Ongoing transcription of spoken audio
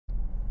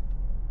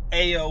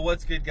Hey yo,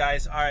 what's good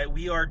guys? Alright,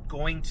 we are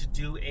going to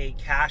do a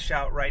cash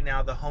out right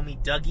now. The homie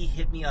Dougie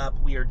hit me up.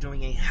 We are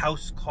doing a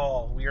house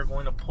call. We are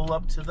going to pull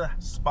up to the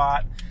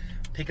spot,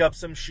 pick up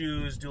some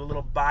shoes, do a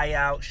little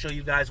buyout, show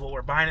you guys what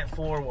we're buying it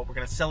for, what we're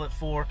going to sell it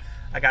for.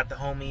 I got the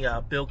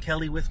homie Bill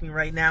Kelly with me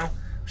right now.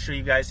 I'll show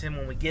you guys him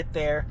when we get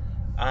there.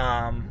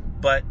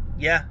 But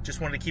yeah,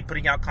 just wanted to keep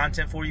putting out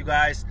content for you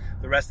guys.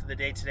 The rest of the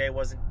day today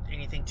wasn't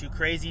anything too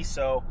crazy,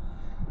 so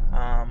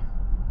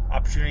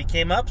opportunity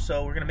came up,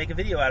 so we're gonna make a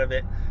video out of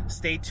it.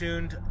 Stay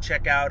tuned.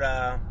 Check out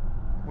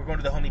we're going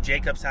to the homie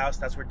Jacob's house.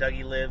 That's where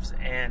Dougie lives,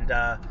 and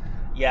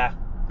yeah,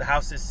 the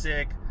house is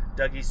sick.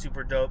 Dougie's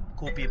super dope,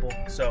 cool people,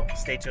 so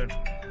stay tuned.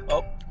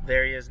 Oh,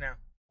 there he is now.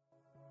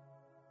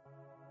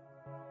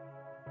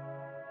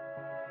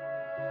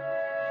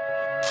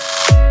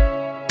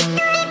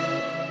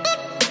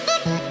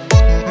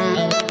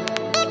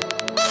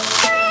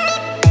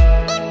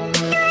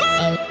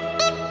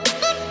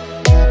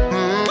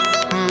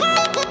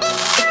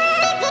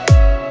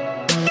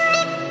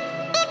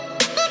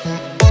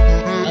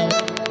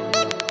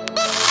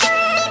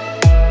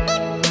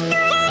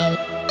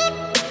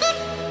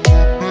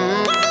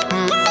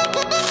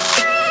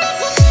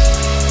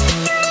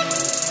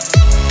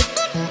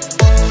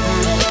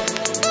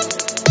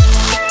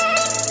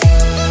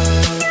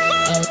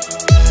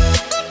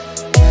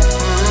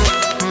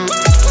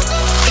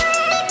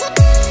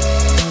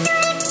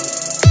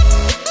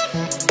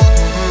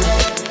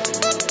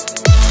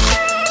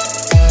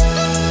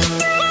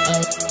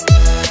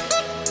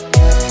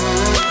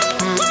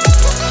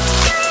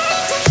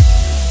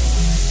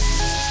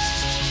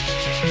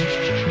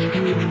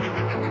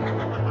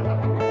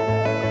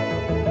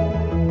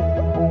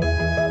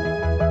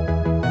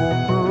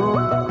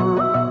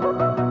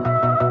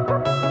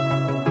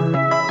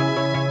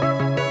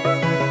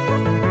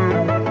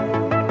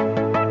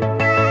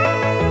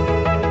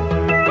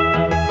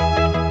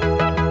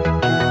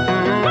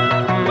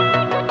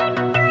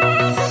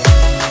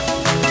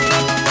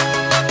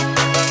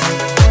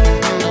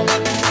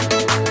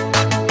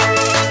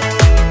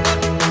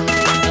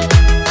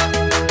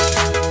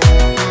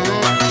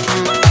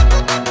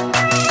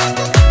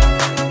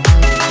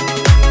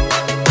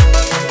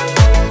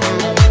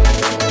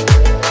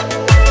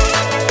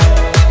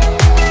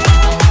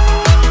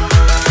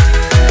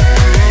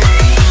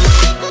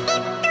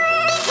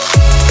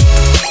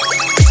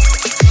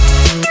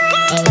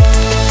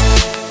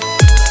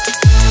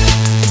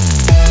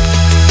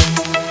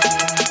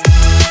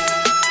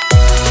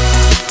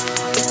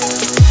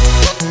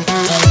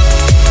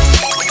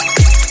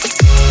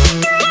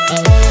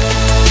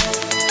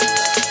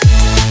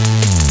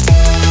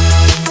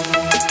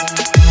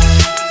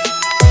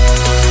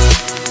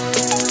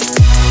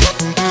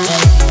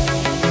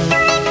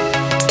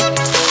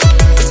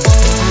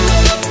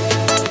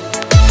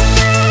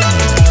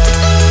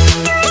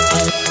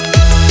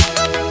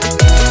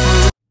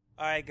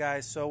 Alright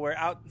guys, so we're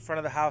out in front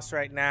of the house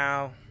right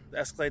now. The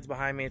Escalade's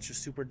behind me, it's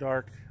just super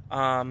dark.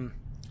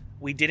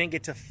 We didn't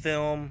get to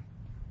film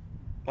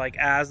like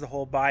as the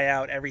whole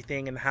buyout,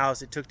 everything in the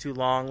house. It took too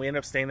long. We ended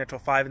up staying there till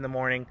 5 in the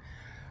morning.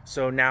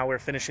 So now we're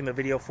finishing the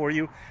video for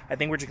you. I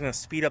think we're just gonna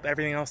speed up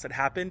everything else that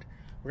happened.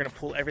 We're gonna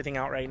pull everything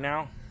out right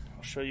now.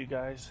 I'll show you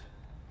guys.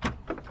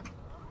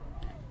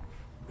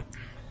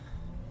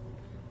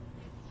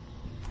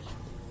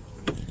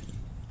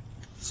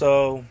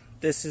 So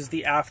this is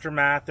the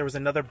aftermath. There was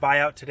another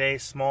buyout today,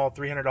 small,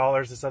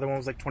 $300. This other one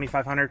was like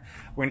 $2,500.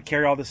 We're gonna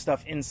carry all this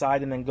stuff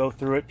inside and then go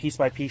through it piece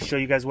by piece, show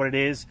you guys what it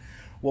is,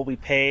 what we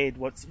paid,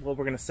 what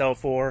we're gonna sell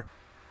for.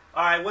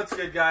 All right, what's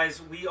good guys?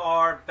 We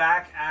are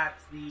back at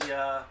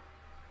the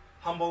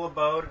humble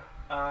abode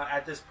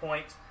at this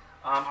point.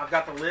 I've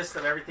got the list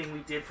of everything we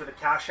did for the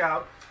cash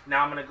out.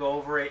 Now I'm gonna go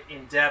over it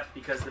in depth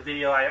because the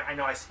video, I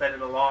know I sped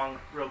it along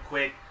real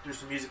quick, threw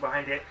some music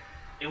behind it.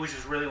 It was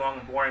just really long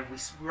and boring. We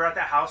were at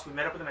that house. We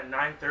met up with them at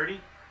 9:30.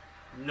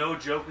 No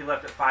joke, we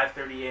left at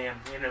 5:30 a.m.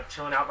 We ended up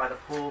chilling out by the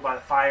pool, by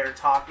the fire,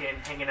 talking,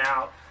 hanging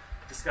out,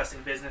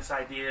 discussing business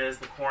ideas,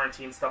 the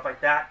quarantine, stuff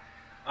like that.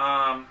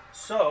 Not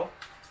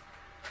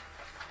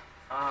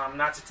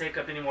to take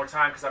up any more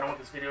time because I don't want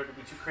this video to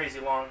be too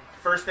crazy long.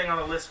 First thing on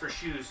the list for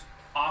shoes,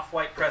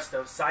 Off-White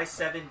Presto, size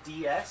 7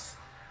 DS.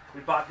 We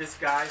bought this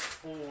guy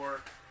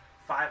for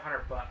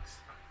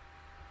 $500.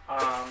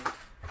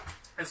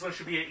 This one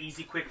should be an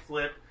easy, quick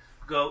flip.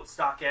 Goat,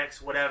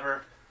 StockX,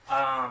 whatever.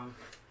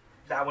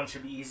 That one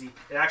should be easy.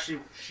 It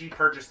actually, she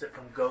purchased it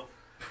from Goat.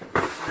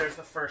 So there's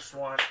the first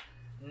one.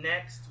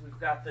 Next, we've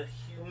got the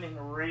Human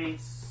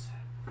Race.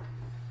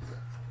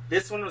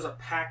 This one was a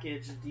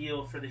package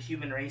deal for the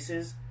Human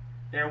Races.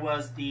 There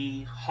was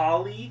the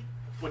Holly,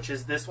 which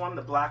is this one,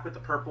 the black with the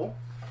purple.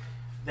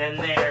 Then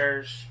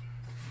there's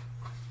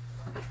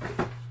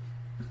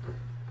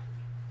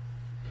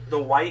the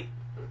white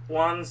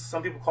ones.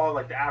 Some people call it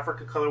like the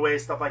Africa colorway,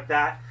 stuff like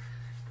that.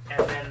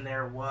 And then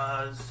there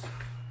was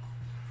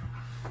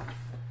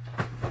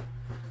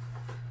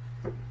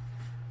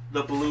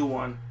the blue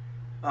one.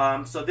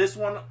 So this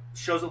one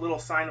shows a little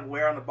sign of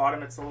wear on the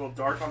bottom. It's a little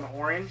dark on the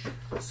orange.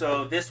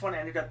 So this one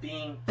ended up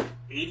being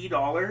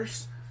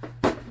 $80.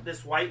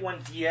 This white one,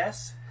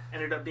 DS,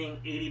 ended up being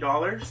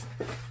 $80.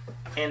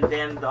 And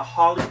then the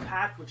Holly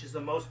pack, which is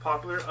the most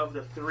popular of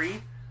the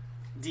three,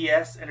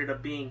 DS, ended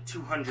up being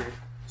 $200.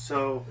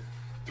 So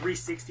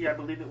 $360, I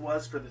believe it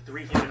was, for the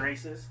 3 human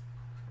races.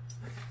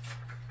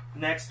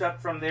 Next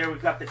up from there,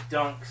 we've got the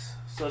Dunks.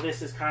 So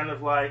this is kind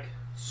of like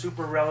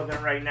super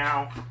relevant right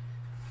now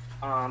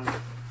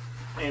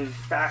in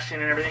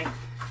fashion and everything.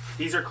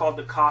 These are called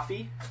the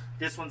Coffee.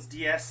 This one's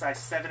DS, size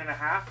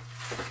 7.5.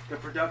 The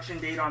production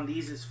date on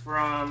these is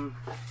from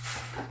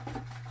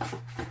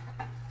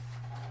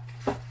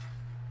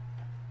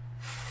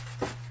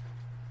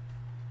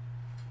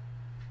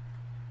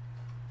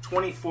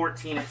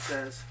 ...2014, it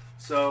says.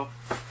 So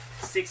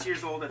 6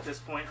 years old at this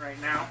point right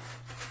now.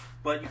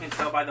 But you can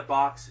tell by the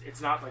box, it's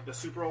not like the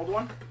super old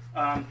one.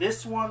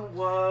 This one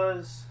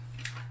was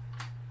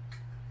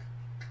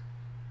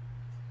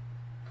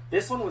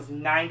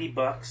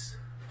 $90.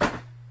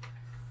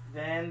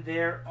 Then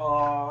there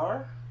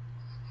are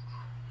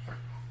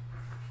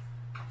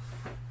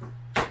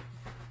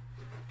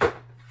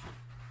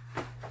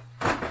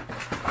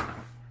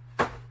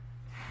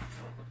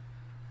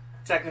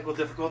technical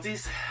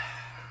difficulties.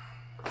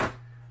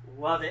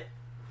 Love it.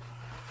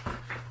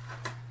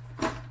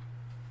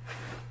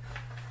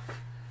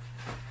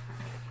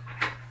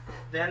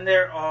 Then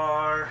there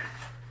are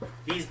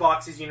these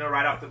boxes, you know,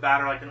 right off the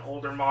bat are like an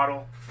older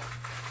model.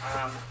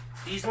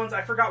 These ones,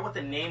 I forgot what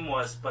the name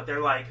was, but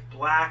they're like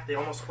black. They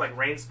almost look like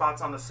rain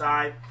spots on the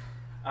side.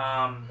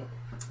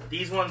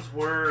 These ones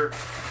were,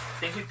 I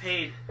think we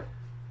paid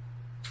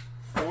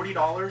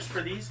 $40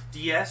 for these.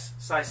 DS,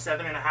 size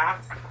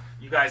 7.5.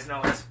 You guys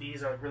know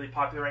SBs are really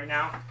popular right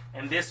now.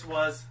 And this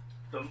was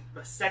the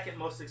second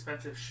most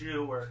expensive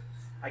shoe, or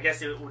I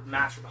guess it would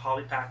match with the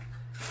Holly pack.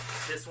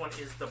 This one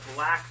is the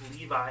black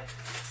Levi,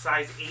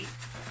 size 8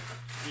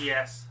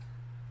 DS.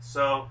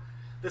 So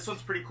this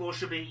one's pretty cool.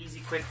 Should be an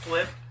easy, quick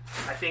flip.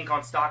 I think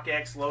on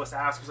StockX, lowest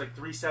ask was like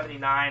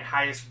 $379.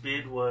 Highest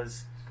bid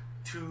was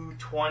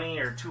 $220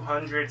 or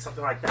 $200,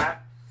 something like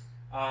that.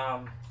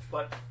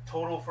 But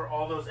total for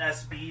all those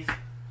SBs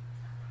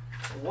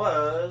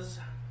was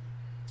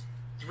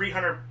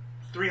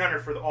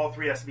 $300 for all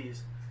 3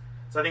 SBs.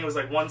 So I think it was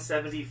like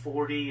 $170,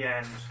 $40,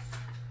 and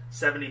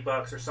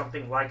 $70 or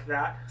something like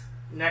that.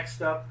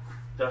 Next up,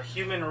 the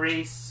Human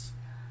Race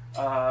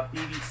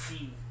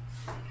BBC.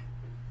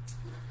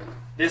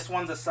 This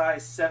one's a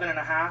size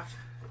 7.5.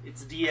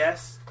 It's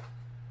DS.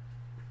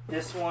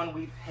 This one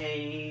we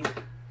paid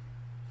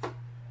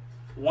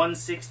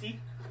 $160.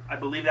 I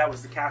believe that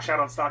was the cash out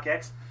on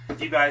StockX.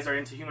 If you guys are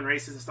into human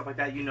races and stuff like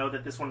that, you know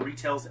that this one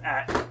retails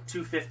at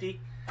 $250.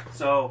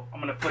 So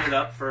I'm going to put it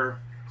up for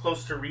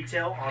close to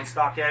retail on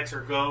StockX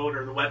or Goat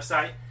or the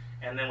website,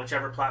 and then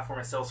whichever platform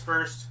it sells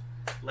first,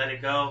 let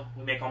it go.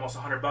 We make almost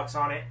 $100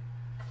 on it.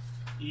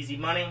 Easy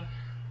money.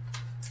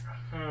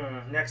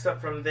 Next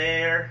up from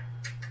there,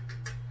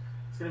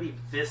 it's going to be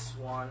this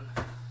one.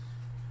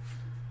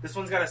 This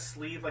one's got a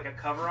sleeve, like a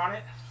cover on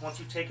it. Once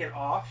you take it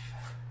off,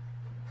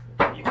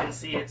 you can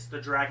see it's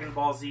the Dragon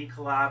Ball Z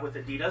collab with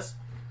Adidas.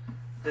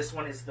 This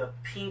one is the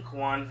pink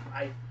one.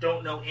 I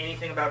don't know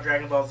anything about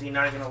Dragon Ball Z,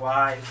 not even gonna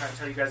lie. I'm trying to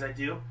tell you guys I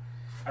do.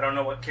 I don't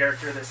know what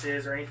character this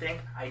is or anything.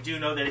 I do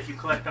know that if you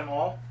collect them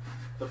all,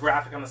 the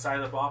graphic on the side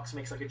of the box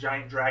makes like a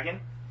giant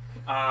dragon.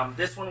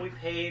 This one we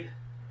paid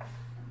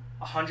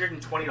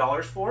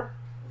 $120 for.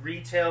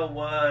 Retail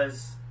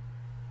was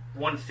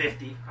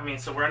 $150. I mean,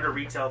 so we're under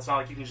retail. It's not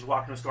like you can just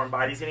walk into a store and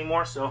buy these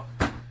anymore, so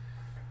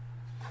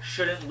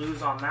shouldn't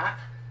lose on that.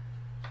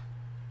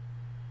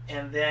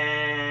 And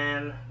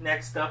then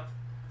next up,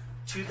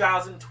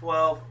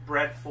 2012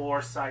 Bred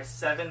 4 size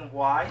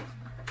 7Y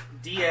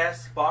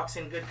DS, box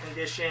in good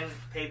condition,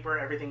 paper,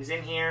 everything's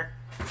in here.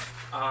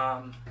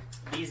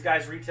 These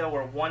guys retail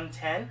were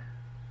 $110.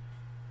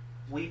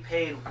 We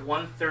paid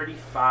 $135.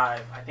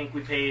 I think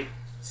we paid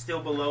still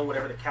below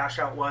whatever the cash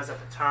out was at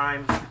the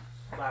time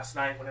last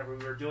night whenever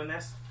we were doing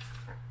this.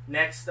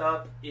 Next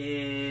up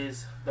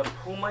is the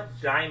Puma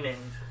Diamond.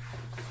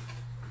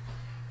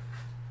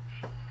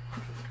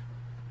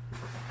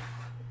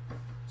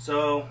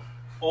 So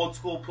old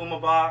school Puma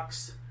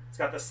box. It's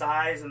got the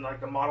size and like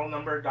the model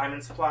number,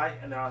 Diamond Supply,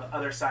 and then on the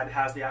other side it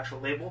has the actual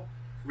label.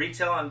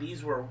 Retail on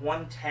these were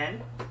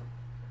 $110.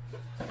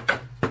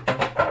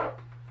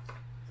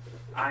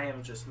 I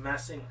am just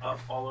messing up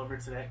all over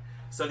today.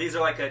 So these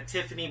are like a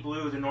Tiffany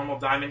blue, the normal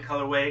diamond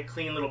colorway,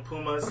 clean little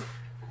Pumas.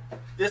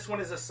 This one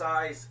is a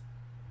size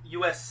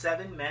US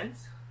 7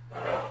 men's.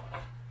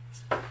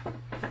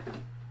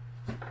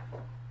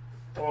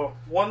 Well,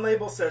 one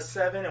label says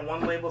 7 and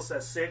one label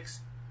says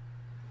 6.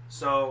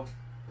 So,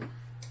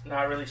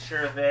 not really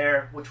sure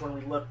there which one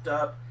we looked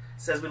up.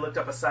 It says we looked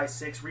up a size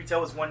 6.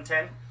 Retail was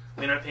 $110.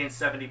 We ended up paying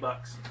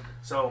 $70.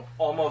 So,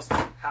 almost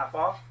half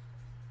off.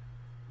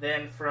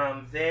 Then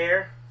from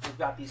there, we've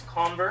got these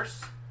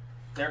Converse.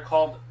 They're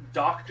called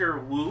Dr.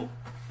 Wu.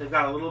 They've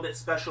got a little bit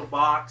special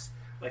box,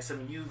 like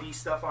some UV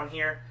stuff on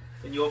here.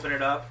 Then you open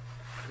it up.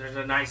 There's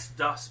a nice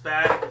dust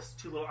bag. There's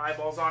 2 little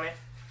eyeballs on it.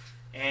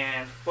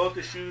 And both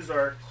the shoes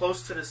are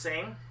close to the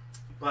same,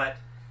 but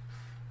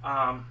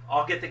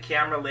I'll get the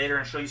camera later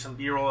and show you some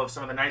B-roll of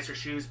some of the nicer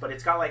shoes, but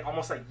it's got like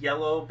almost like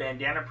yellow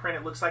bandana print,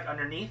 it looks like,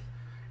 underneath,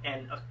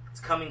 and it's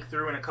coming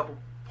through in a couple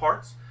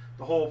parts.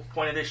 The whole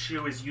point of this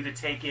shoe is you to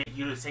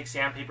take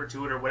sandpaper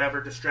to it or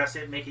whatever, distress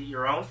it, make it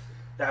your own.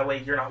 That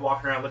way you're not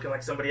walking around looking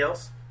like somebody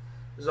else.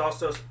 There's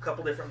also a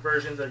couple different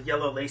versions of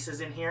yellow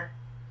laces in here.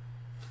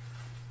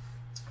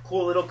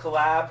 Cool little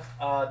collab.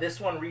 This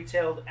one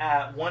retailed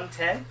at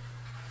 $110.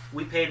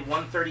 We paid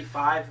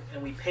 $135,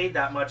 and we paid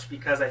that much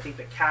because I think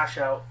the cash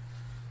out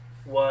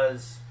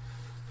was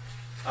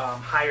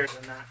higher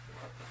than that.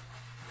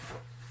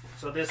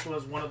 So this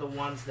was one of the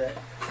ones that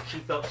she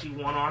felt she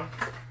won on.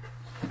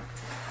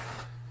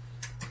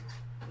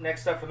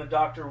 Next up from the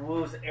Dr.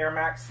 Wu is Air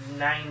Max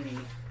 90,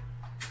 and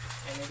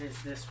it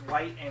is this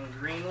white and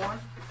green one.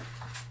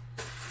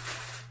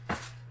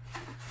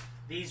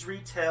 These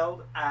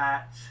retailed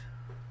at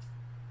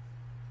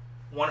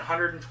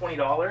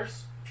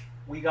 $120.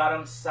 We got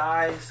them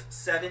size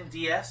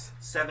 7DS,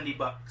 70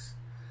 bucks.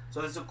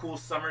 So this is a cool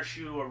summer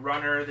shoe, a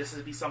runner. This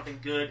would be something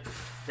good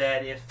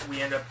that if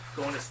we end up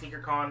going to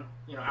SneakerCon,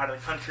 you know, out of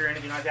the country or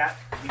anything like that,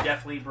 we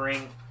definitely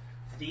bring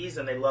these,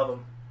 and they love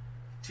them.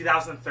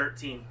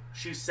 2013.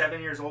 Shoe's 7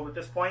 years old at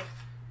this point.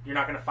 You're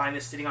not going to find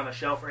this sitting on the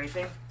shelf or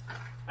anything.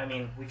 I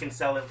mean, we can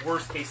sell it.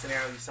 Worst case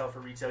scenario, you sell for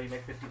retail, you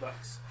make 50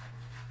 bucks.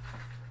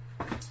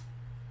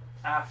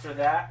 After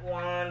that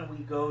one, we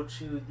go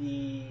to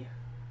the...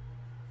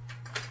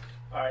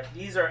 Alright,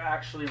 these are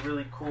actually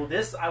really cool.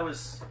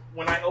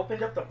 When I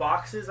opened up the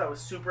boxes, I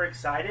was super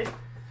excited.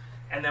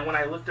 And then when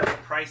I looked up the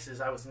prices,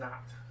 I was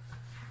not.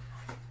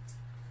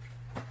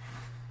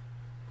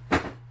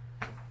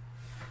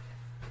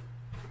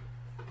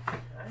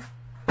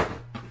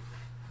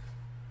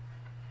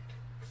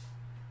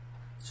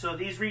 So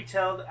these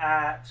retailed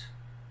at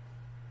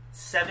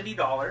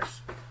 $70.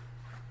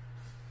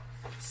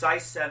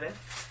 Size 7.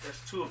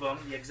 There's two of them,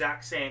 the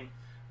exact same.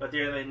 But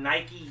they're the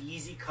Nike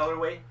Yeezy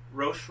colorway.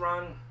 Roshi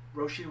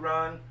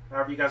Run,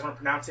 however you guys want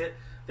to pronounce it.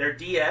 They're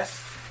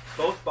DS.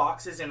 Both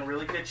boxes in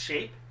really good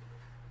shape.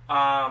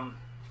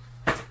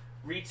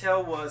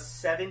 Retail was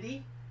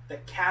 $70. The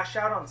cash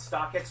out on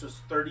StockX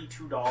was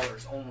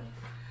 $32 only.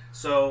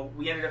 So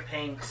we ended up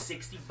paying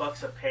 60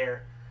 bucks a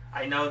pair.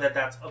 I know that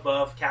that's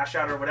above cash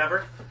out or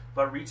whatever,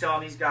 but retail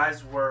on these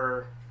guys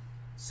were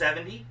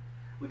 $70.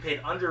 We paid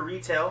under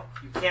retail.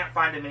 You can't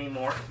find them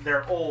anymore.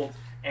 They're old,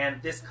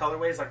 and this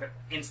colorway is like an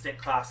instant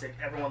classic.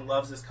 Everyone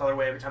loves this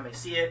colorway every time they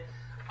see it.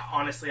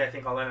 Honestly, I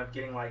think I'll end up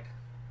getting like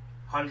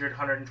 $100,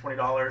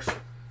 $120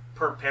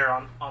 per pair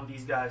on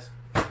these guys.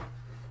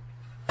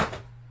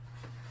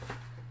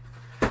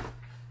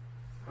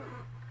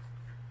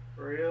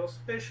 Real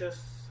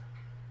suspicious.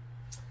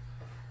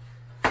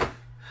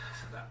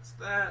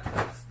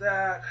 That's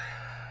that.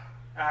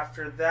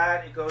 After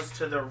that, it goes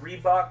to the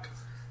Reebok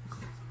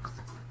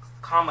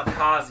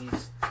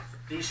Kamikazes.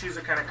 These shoes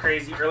are kind of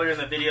crazy. Earlier in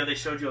the video, they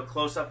showed you a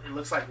close-up. It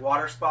looks like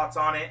water spots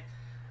on it.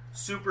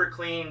 Super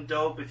clean,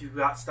 dope if you've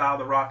got style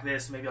to rock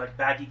this. Maybe like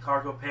baggy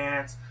cargo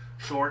pants,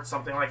 shorts,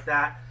 something like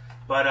that.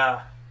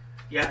 But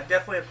yeah,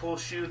 definitely a cool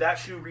shoe. That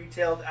shoe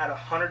retailed at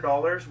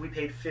 $100. We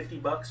paid 50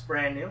 bucks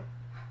brand new.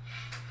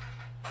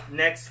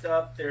 Next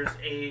up, there's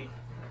a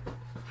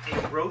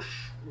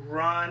Roche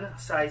Run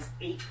size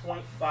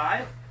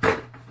 8.5.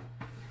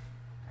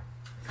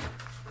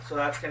 So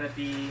that's going to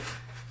be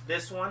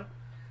this one.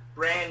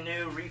 Brand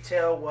new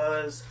retail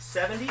was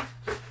 $70.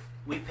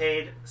 We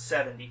paid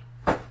 $70.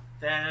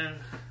 Then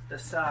the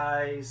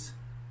size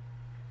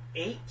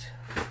 8.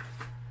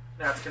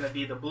 That's going to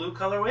be the blue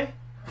colorway.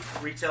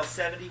 Retail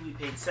 $70. We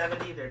paid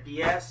 $70. They're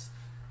DS.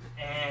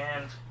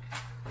 And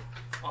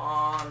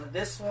on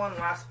this one,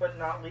 last but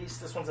not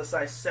least, this one's a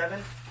size 7.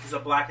 This is a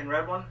black and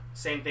red one.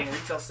 Same thing,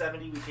 retail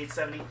 $70, we paid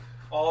 $70.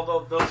 All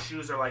of those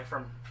shoes are like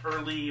from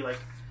early, like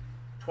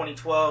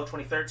 2012,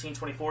 2013,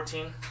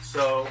 2014.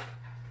 So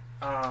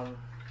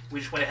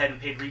we just went ahead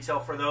and paid retail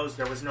for those.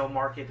 There was no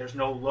market, there's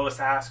no lowest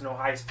ask, no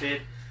highest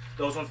bid.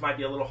 Those ones might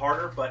be a little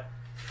harder, but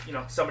you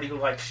know, somebody who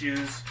likes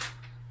shoes,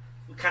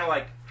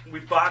 we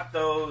bought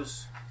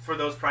those for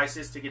those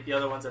prices to get the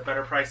other ones at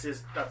better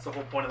prices. That's the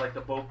whole point of like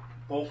the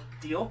bulk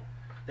deal.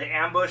 The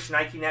Ambush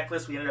Nike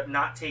necklace we ended up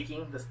not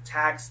taking. The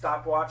tag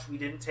stopwatch we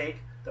didn't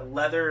take. The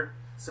leather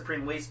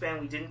Supreme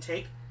waistband we didn't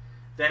take.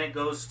 Then it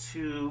goes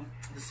to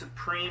the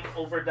Supreme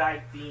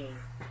Overdyed Bean.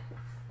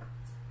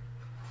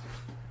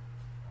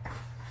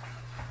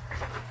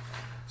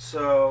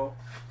 So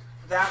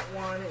that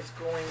one is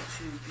going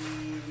to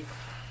be...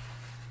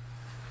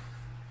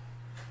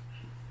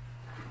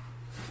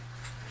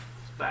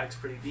 This bag's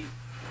pretty deep.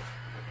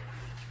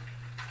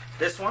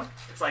 This one,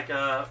 it's like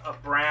a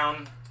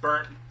brown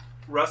burnt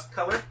rust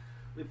color.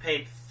 We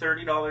paid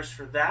 $30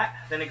 for that.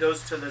 Then it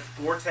goes to the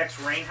Gore-Tex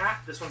rain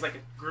hat. This one's like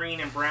a green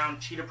and brown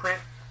cheetah print.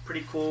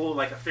 Pretty cool,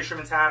 like a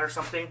fisherman's hat or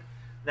something.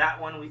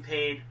 That one we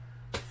paid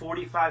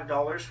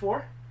 $45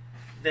 for.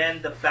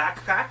 Then the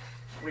backpack,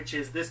 which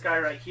is this guy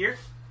right here.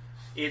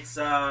 It's,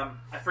 I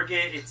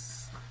forget,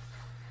 it's,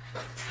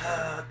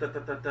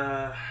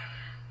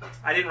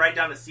 I didn't write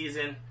down the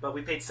season, but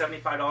we paid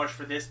 $75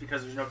 for this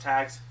because there's no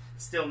tags.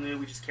 It's still new.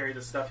 We just carry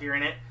the stuff here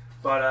in it.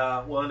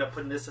 But we'll end up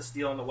putting this as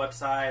steel on the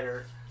website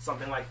or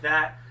something like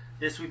that.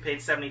 This we paid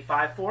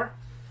 $75 for.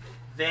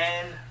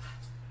 Then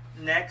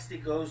next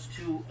it goes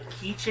to a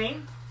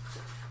keychain.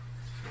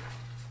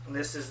 And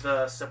this is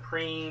the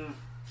Supreme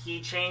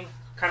keychain.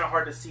 Kind of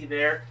hard to see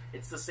there.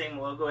 It's the same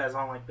logo as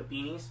on like the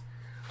beanies.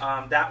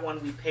 That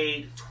one we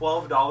paid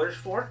 $12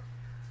 for.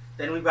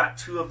 Then we've got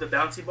 2 of the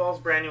bouncy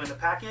balls brand new in the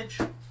package.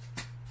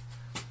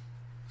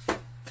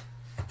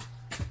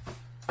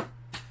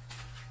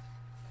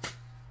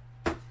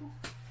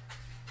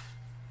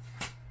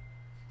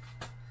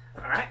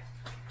 Alright.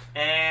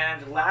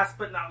 And last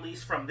but not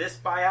least from this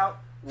buyout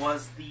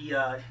was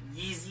the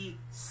Yeezy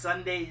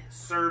Sunday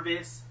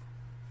Service.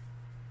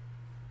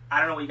 I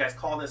don't know what you guys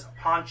call this,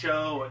 a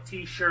poncho, a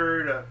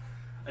t-shirt,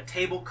 a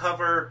table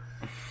cover,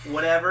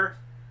 whatever.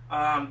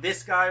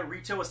 This guy,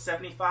 retail was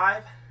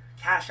 $75,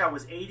 cash out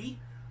was $80.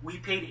 We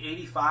paid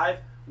 $85.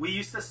 We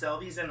used to sell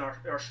these in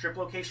our strip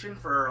location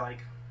for like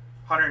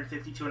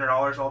 $150,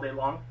 $200 all day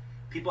long.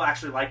 People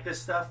actually like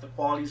this stuff. The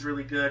quality's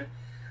really good.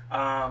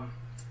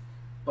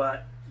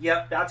 But,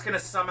 yep, that's going to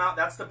sum out.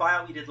 That's the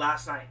buyout we did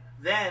last night.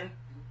 Then,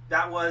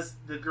 that was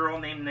the girl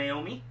named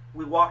Naomi.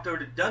 We walked over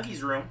to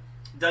Dougie's room.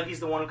 Dougie's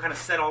the one who kind of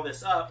set all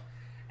this up,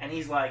 and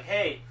he's like,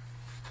 hey,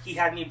 he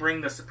had me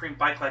bring the Supreme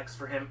bike lights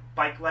for him.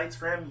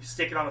 You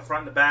stick it on the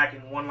front and the back,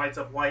 and one lights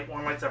up white,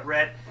 one lights up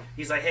red.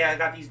 He's like, hey, I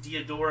got these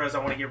Diodoras I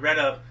want to get rid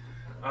of.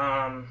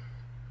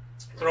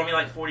 Throw me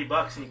like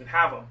 $40 and you can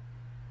have them.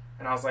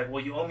 And I was like,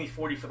 well, you owe me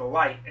 $40 for the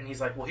light. And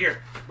he's like, well,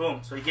 here,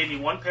 boom. So he gave me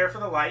 1 pair for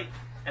the light,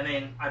 and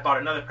then I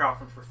bought another pair off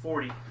him for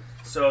 $40.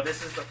 So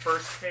this is the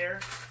first pair.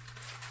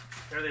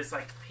 They're this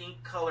like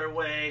pink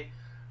colorway.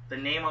 The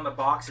name on the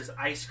box is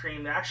Ice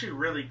Cream. They're actually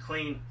really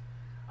clean.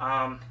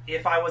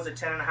 If I was a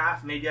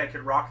 10.5, maybe I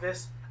could rock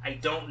this. I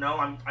don't know.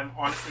 I'm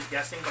honestly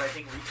guessing, but I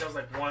think retail's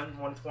like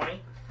 $120.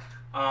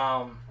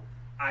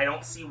 I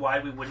don't see why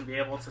we wouldn't be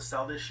able to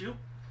sell this shoe.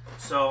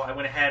 So I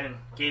went ahead and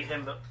gave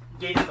him the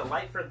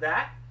light for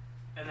that.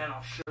 And then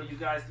I'll show you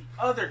guys the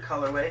other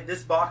colorway.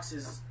 This box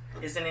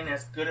isn't in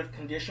as good of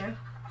condition,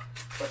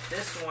 but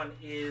this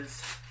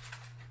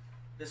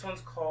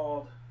one's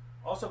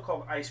also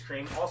called Ice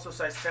Cream, also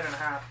size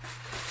 10.5,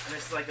 and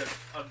it's like a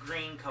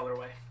green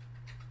colorway.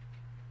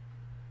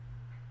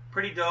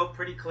 Pretty dope,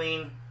 pretty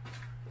clean,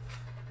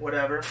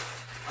 whatever.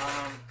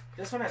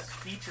 This one has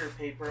feature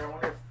paper. I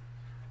wonder if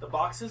the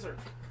boxes are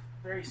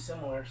very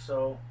similar.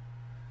 So,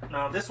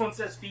 no, this one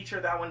says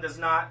feature, that one does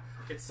not.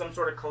 It's some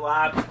sort of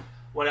collab,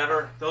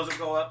 whatever. Those will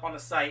go up on the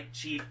site,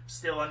 cheap,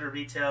 still under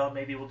retail.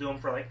 Maybe we'll do them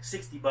for like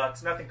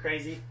 $60, nothing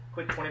crazy.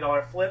 Quick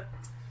 $20 flip.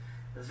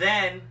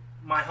 Then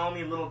my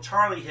homie little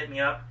Charlie hit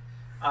me up.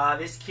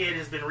 This kid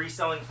has been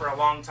reselling for a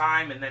long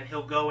time, and then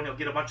he'll go and he'll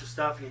get a bunch of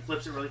stuff and he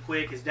flips it really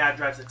quick. His dad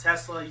drives a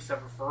Tesla, used to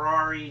have a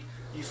Ferrari,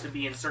 used to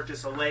be in Cirque du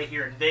Soleil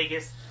here in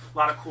Vegas. A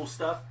lot of cool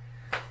stuff.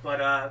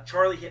 But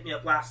Charlie hit me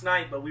up last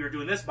night, but we were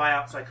doing this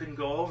buyout, so I couldn't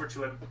go over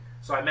to him.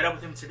 So I met up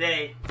with him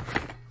today,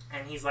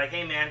 and he's like,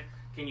 hey man,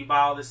 can you buy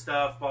all this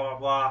stuff, blah, blah,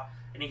 blah.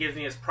 And he gives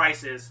me his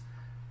prices.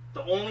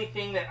 The only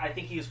thing that I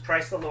think he was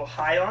priced a little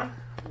high on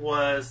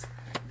was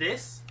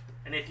this.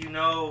 And if you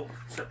know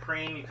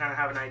Supreme, you kind of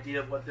have an idea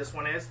of what this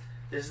one is.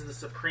 This is the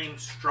Supreme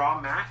Straw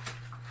Matte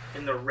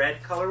in the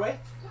red colorway.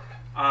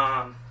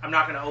 I'm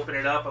not going to open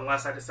it up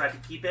unless I decide to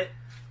keep it.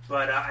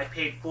 But I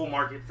paid full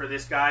market for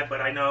this guy. But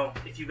I know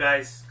if you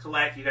guys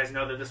collect, you guys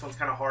know that this one's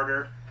kind of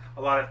harder.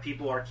 A lot of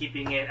people are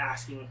keeping it,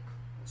 asking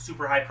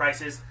super high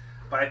prices.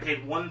 But I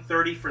paid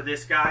 $130 for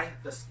this guy,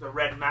 the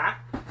red matte.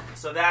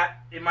 So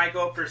that, it might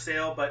go up for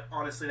sale, but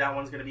honestly that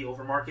one's going to be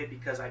over market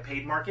because I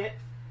paid market.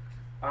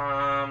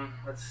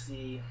 Let's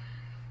see.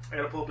 I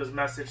gotta pull up his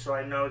message so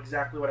I know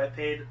exactly what I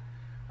paid.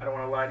 I don't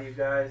want to lie to you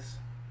guys.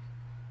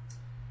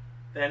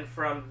 Then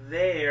from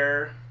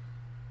there,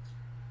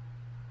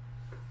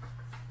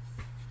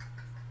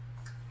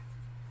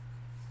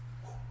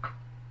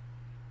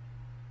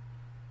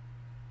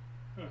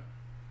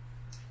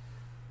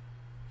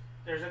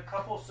 there's a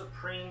couple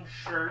Supreme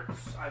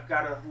shirts I've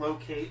got to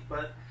locate,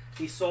 but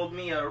he sold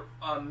me a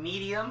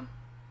medium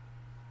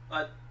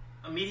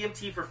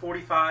tee for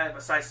 $45,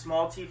 a size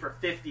small tee for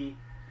 $50,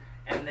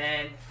 and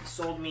then he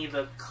sold me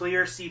the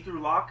clear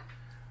see-through lock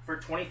for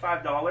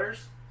 $25,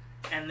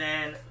 and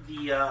then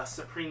the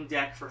Supreme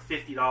deck for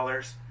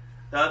 $50.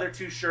 The other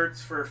 2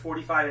 shirts for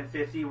 $45 and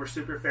 $50 were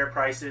super fair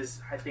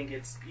prices. I think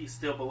he's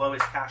still below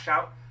his cash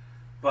out,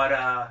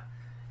 but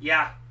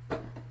yeah,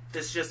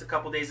 this is just a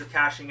couple days of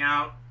cashing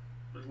out.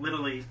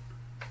 Literally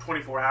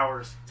 24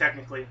 hours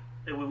technically.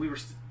 We were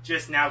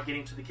just now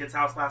getting to the kid's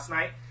house last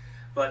night.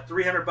 But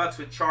 $300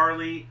 with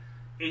Charlie,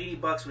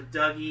 $80 with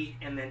Dougie,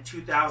 and then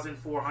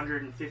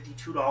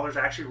 $2,452.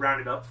 I actually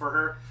rounded up for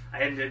her.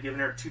 I ended up giving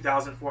her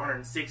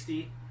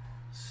 $2,460.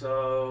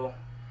 So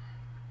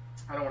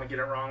I don't want to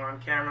get it wrong on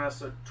camera.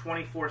 So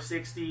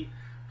 $2,460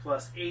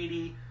 plus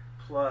 80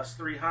 plus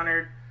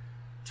 300,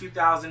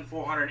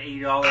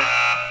 $2,480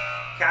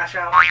 cash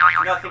out.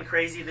 Nothing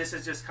crazy. This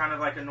is just kind of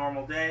like a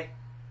normal day.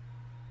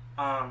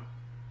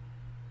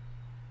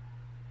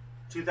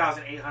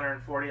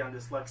 2,840 on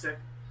dyslexic.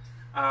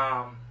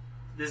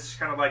 This is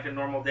kind of like a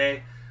normal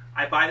day.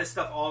 I buy this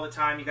stuff all the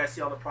time. You guys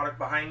see all the product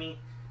behind me.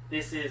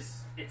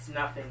 It's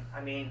nothing.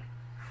 I mean,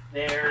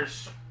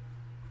 there's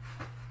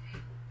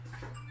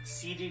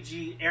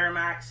CDG Air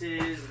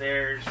Maxes,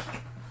 there's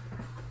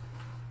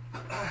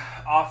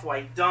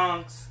Off-White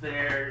Dunks,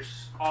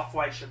 there's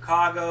Off-White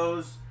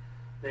Chicagos,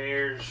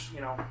 there's,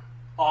 you know,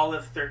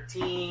 Olive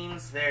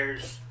 13s,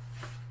 there's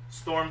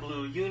Storm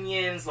Blue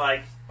Unions.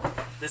 Like,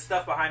 this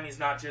stuff behind me is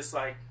not just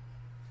like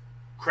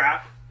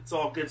crap. It's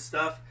all good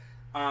stuff.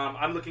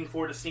 I'm looking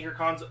forward to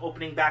SneakerCons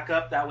opening back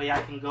up. That way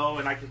I can go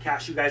and I can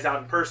cash you guys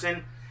out in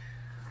person.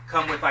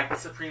 Come with like the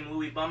Supreme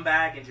Louis bum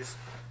bag and just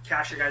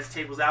cash your guys'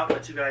 tables out.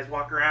 Let you guys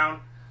walk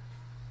around.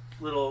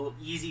 Little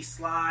Yeezy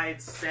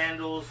slides,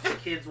 sandals,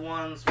 kids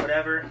ones,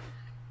 whatever.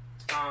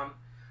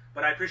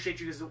 But I appreciate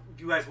you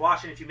guys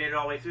watching. If you made it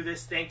all the way through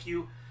this, thank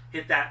you.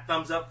 Hit that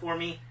thumbs up for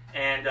me.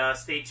 And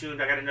stay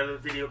tuned. I got another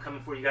video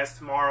coming for you guys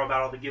tomorrow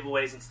about all the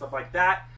giveaways and stuff like that.